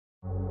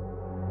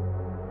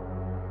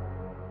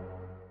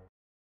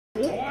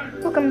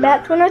Welcome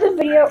back to another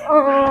video.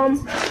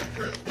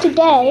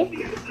 Today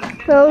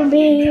we'll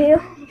be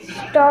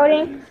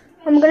starting.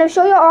 I'm gonna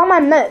show you all my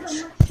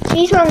merch.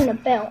 She's wearing the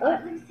belt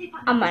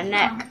on my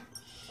neck.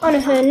 On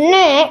her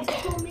neck,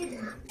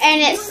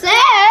 and it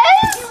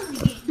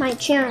says my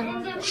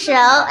channel.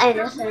 Shell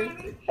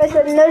Anderson.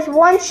 There's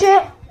one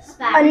shirt,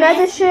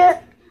 another shirt,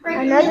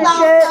 another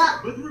shirt,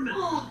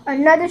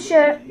 another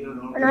shirt,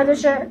 another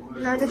shirt,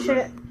 another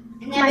shirt.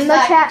 My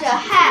merch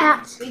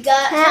hats. We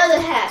got another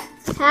hat.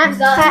 We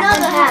got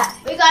another hat.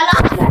 We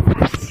got another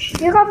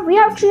hat. We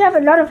actually have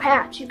a lot of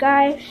hats, you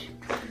guys.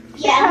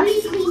 Yeah, we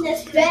need to clean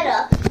this bed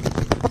up.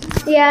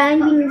 Yeah,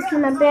 and we need to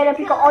clean my bed up.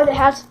 We got all the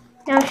hats.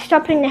 Now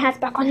stop putting the hats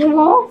back on the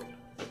wall.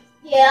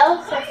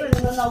 Yeah, stop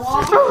putting them on the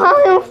wall.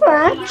 Oh,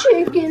 fried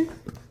chicken.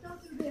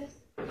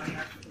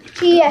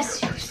 Yes.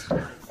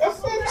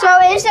 So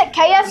is it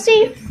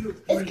KFC?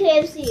 It's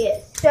KFC,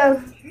 yes. So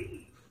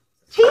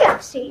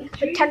TFC,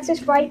 the Texas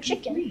Fried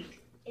Chicken.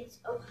 It's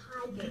Ohio.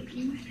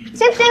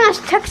 Same thing as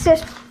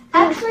Texas.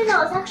 Actually,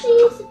 no. It's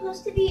actually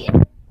supposed to be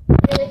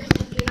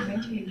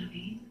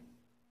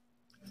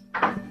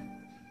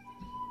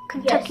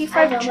Kentucky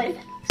Fried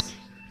Chicken.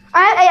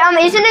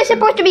 Isn't it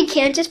supposed to be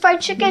Kansas Fried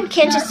Chicken?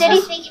 Kansas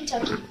City.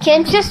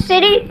 Kansas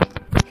City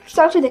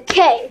starts with a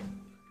K.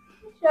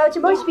 So it's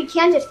supposed to be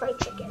Kansas Fried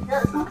Chicken.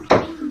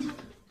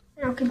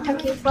 Now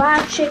Kentucky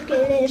Fried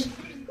Chicken is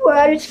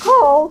what it's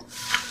called.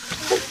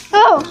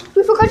 Oh,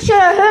 we forgot to show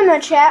her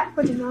merch hat,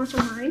 which is also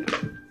mine.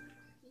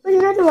 Where's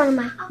another one of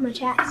my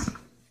hats?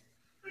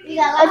 If you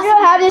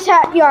have this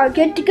hat, you are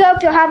good to go.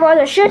 If you have all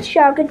the shirts,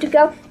 you are good to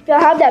go. If you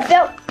have that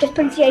belt, just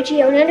put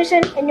C-H-E on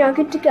Anderson, and you are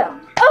good to go.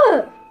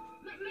 Oh!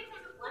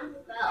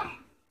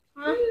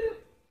 Huh?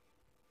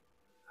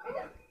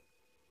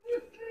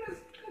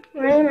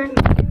 Where am I?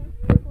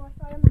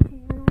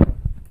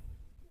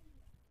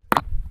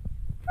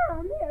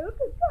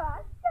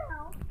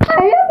 I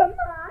have a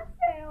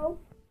myself.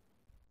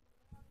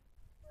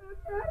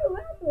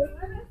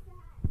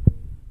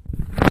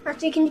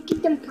 Actually, can you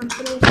keep them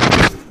company?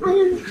 I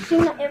am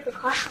doing that every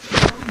class.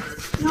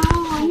 No,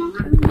 I'm not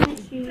doing that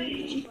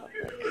huge.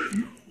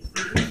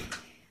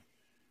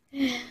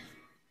 Yeah.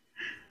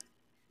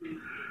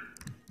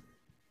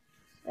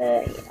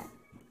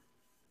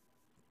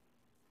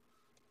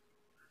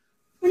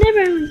 Whenever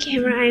I'm on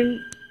camera, I'm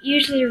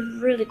usually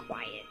really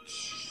quiet.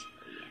 So,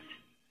 yeah.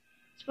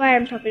 That's why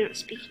I'm probably not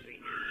speaking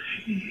right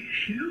now.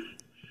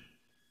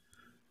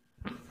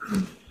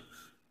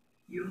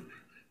 You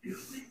we're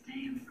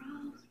staying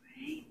froze,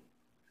 right?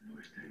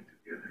 We're staying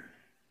together.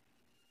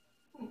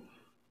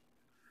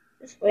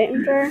 Just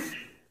waiting for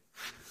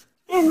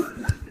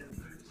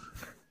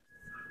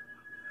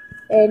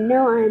and no,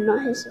 I am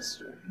not his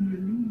sister. I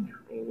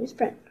am his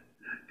friend.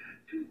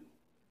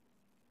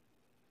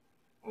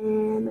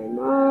 And my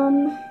mom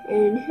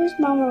and his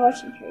mom are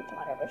watching Harry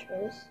Potter, which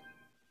was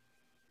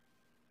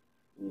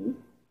yeah.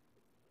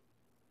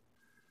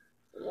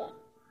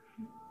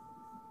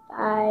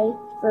 Bye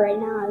for right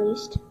now, at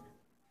least.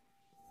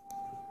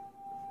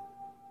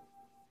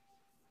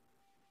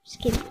 Just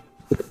kidding.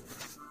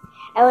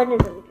 I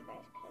wouldn't have deleted you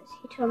guys because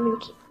he told me to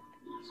keep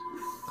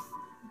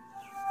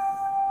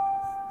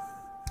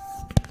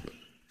company.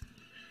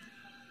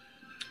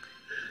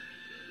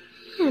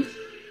 So.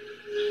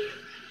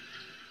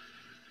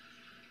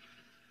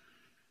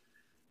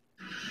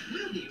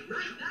 We'll be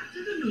right back to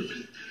the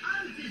movies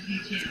on Disney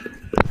Channel.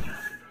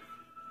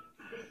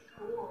 This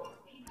school,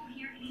 people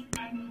here hate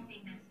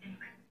anything that's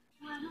different.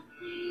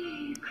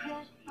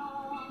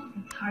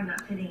 It's hard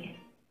not fitting in.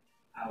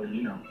 How do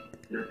you know?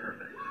 You're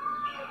perfect.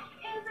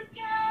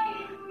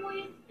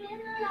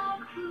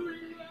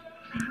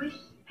 I wish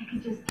I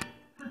could just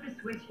flip a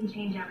switch and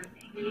change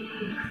everything.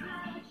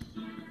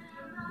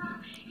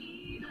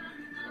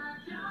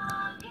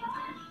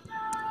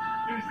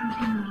 There's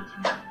something we need to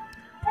know.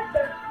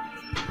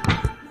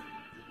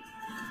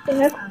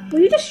 Were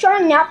you just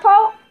showing that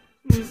part?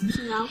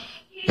 No.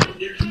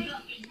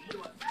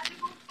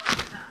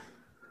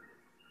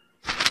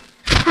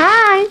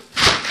 Hi.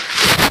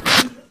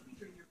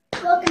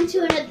 Welcome to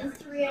another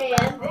 3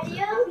 a.m.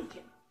 video.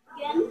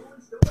 Again.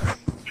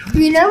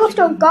 You know we're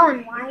still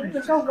going, right?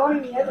 We're still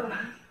going the other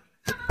one.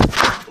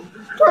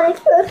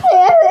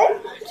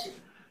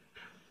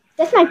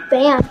 That's my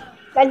fan.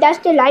 That's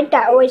the light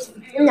that always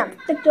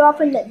flicked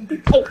off in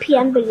the 8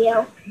 p.m.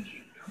 video.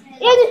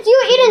 Yeah, did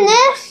you eating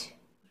this?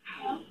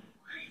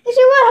 Is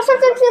it what?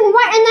 Something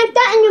white and like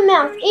that in your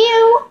mouth.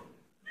 Ew.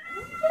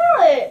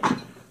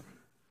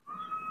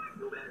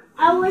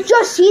 What?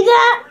 Just see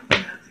that?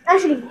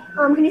 Actually,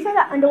 can you say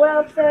that underwear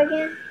up there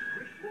again?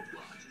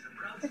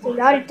 That's a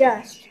lot of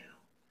dust.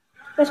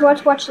 Let's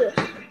watch this.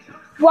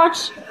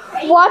 Watch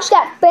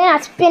that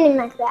fan spinning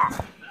like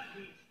that.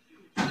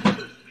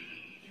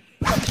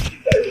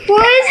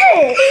 What is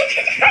it?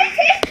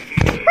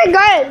 I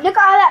got it. Look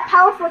at all that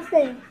powerful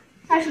thing.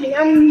 Actually,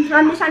 I'm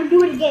just trying to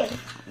do it again.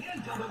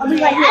 I'll be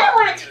right here. I don't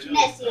want to touch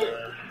Nessie.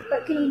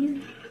 But can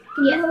you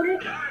hold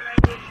it?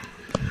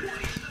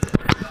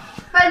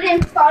 But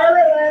then follow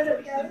it wherever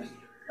it goes.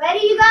 Ready,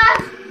 you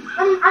guys?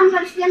 I'm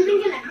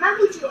thinking it.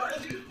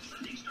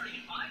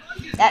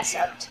 that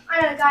sucked.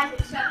 I know, guys,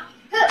 it sucked.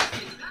 Oh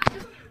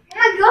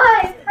my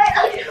god! I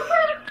got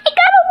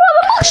a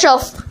rubber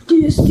bookshelf. Do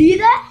you see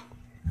that?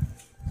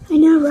 I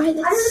know, right?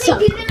 That's I'm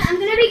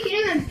gonna be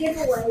getting a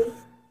giveaway.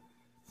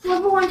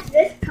 Whoever wants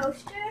this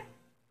poster,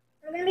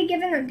 I'm gonna be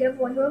giving a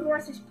giveaway. Whoever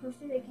wants this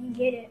poster, they can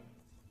get it.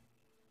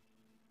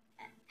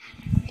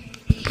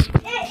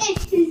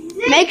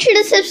 Make sure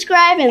to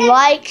subscribe and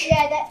like.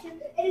 Yeah,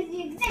 it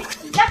is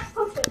the exact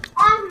poster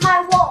on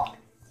my wall.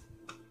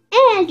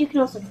 And you can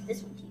also get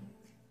this one too.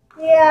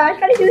 Yeah, all I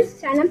gotta do is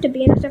sign up to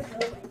be in a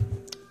giveaway.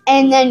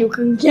 And then you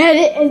can get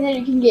it, and then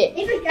you can get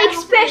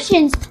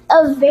expressions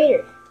of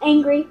Vader.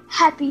 Angry,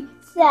 happy,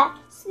 sad,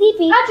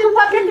 sleepy. That's a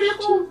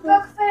wonderful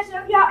book first.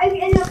 Yeah, and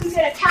then you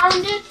get a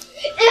calendar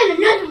and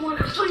another one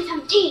for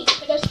 2017.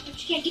 But you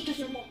can't get those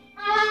no more.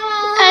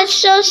 That's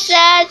so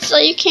sad, so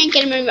you can't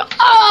get them anymore.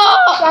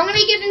 Oh! So I'm gonna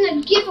be giving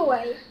a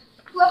giveaway.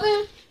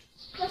 When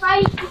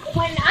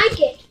I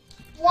get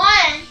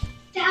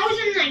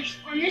 1,000 likes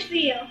on this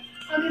video,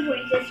 I'll give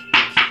away this.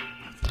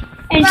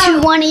 And to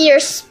one of your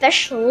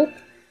special,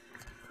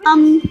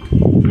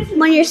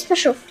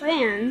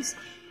 fans,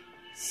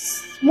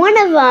 one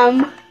of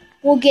them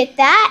will get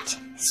that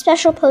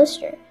special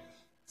poster.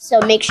 So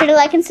make sure to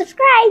like and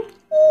subscribe.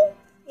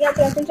 Yeah,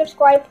 like and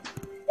subscribe.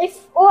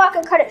 Or I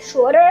can cut it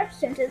shorter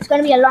since it's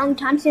gonna be a long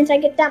time since I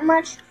get that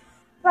much.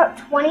 About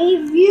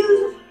 20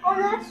 views on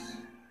this.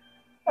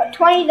 About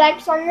 20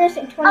 likes on this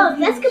and 20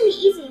 views. That's gonna be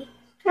easy.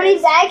 20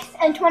 likes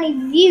and 20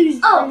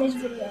 views on this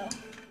video.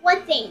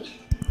 One thing.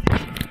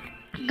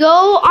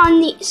 Go on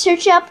the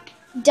search up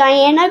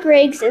Diana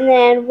Griggs and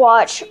then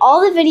watch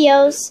all the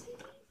videos.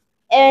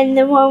 And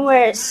the one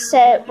where it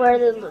said where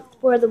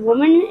the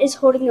woman is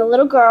holding a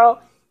little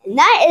girl, and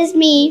that is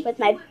me with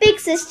my big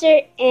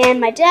sister and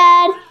my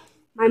dad,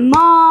 my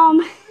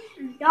mom,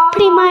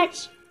 pretty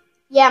much.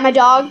 Yeah, my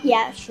dog.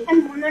 Yeah, sure.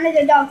 And one of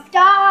the dogs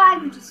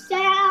died, which is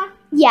sad.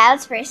 Yeah,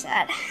 that's very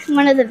sad.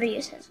 One of the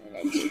videos has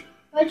it.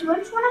 Which one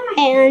am I?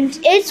 And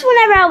it's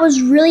whenever I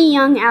was really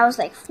young. I was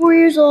like 4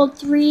 years old,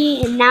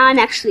 3, and now I'm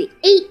actually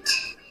 8.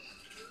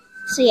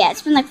 So yeah,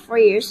 it's been like 4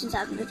 years since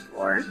I've been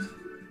 4.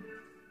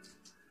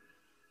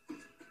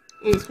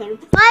 And it's been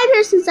 5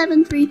 years since I've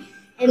been 3.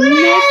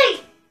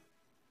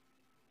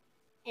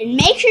 And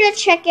make sure to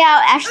check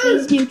out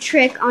Ashley's new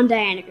trick on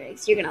Diana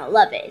Griggs. You're gonna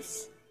love it.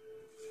 It's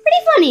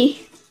pretty funny.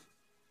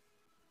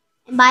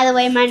 And by the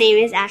way, my name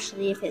is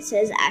Ashley. If it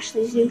says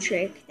Ashley's new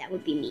trick, that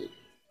would be me.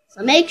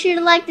 So make sure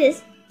to like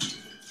this.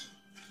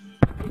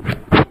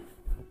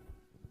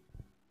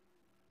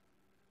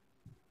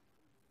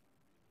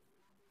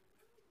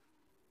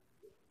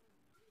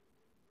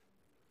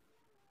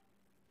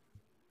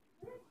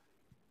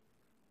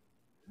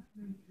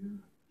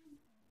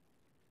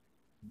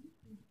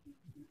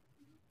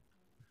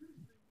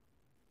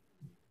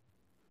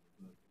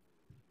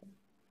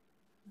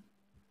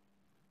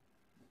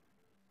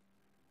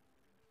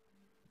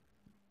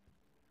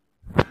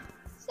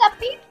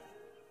 Suppy?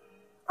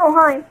 Oh,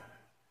 hi.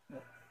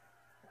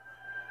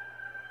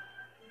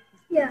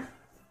 Yeah.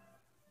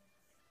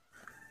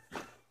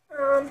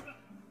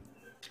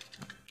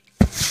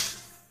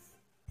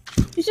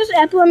 This is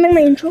Apple. I'm in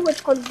my intro. It's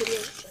called video.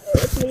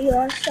 It's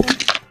video. So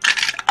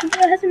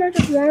it has a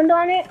magic wand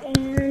on it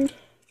and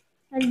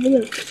has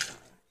video.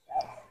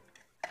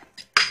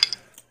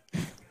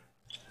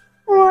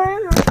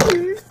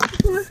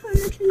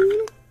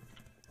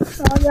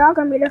 So y'all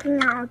gonna be looking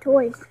at our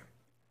toys.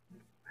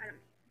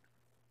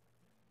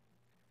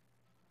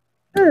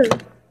 Oh,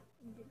 the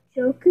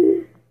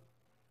Joker.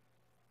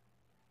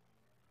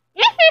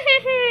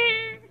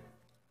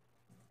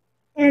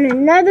 And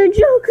another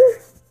Joker.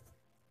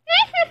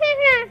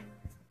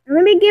 I'm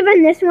gonna be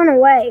giving this one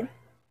away. I'm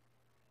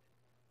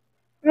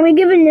gonna be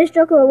giving this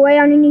Joker away.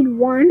 I only need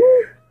one.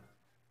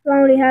 So I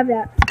already have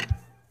that.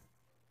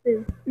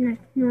 Ooh, no,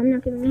 I'm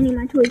not giving any of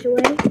my toys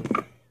away.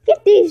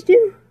 Get these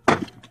two.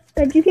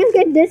 But you can't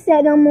get this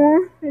set no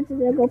more. This is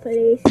Lego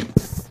Police.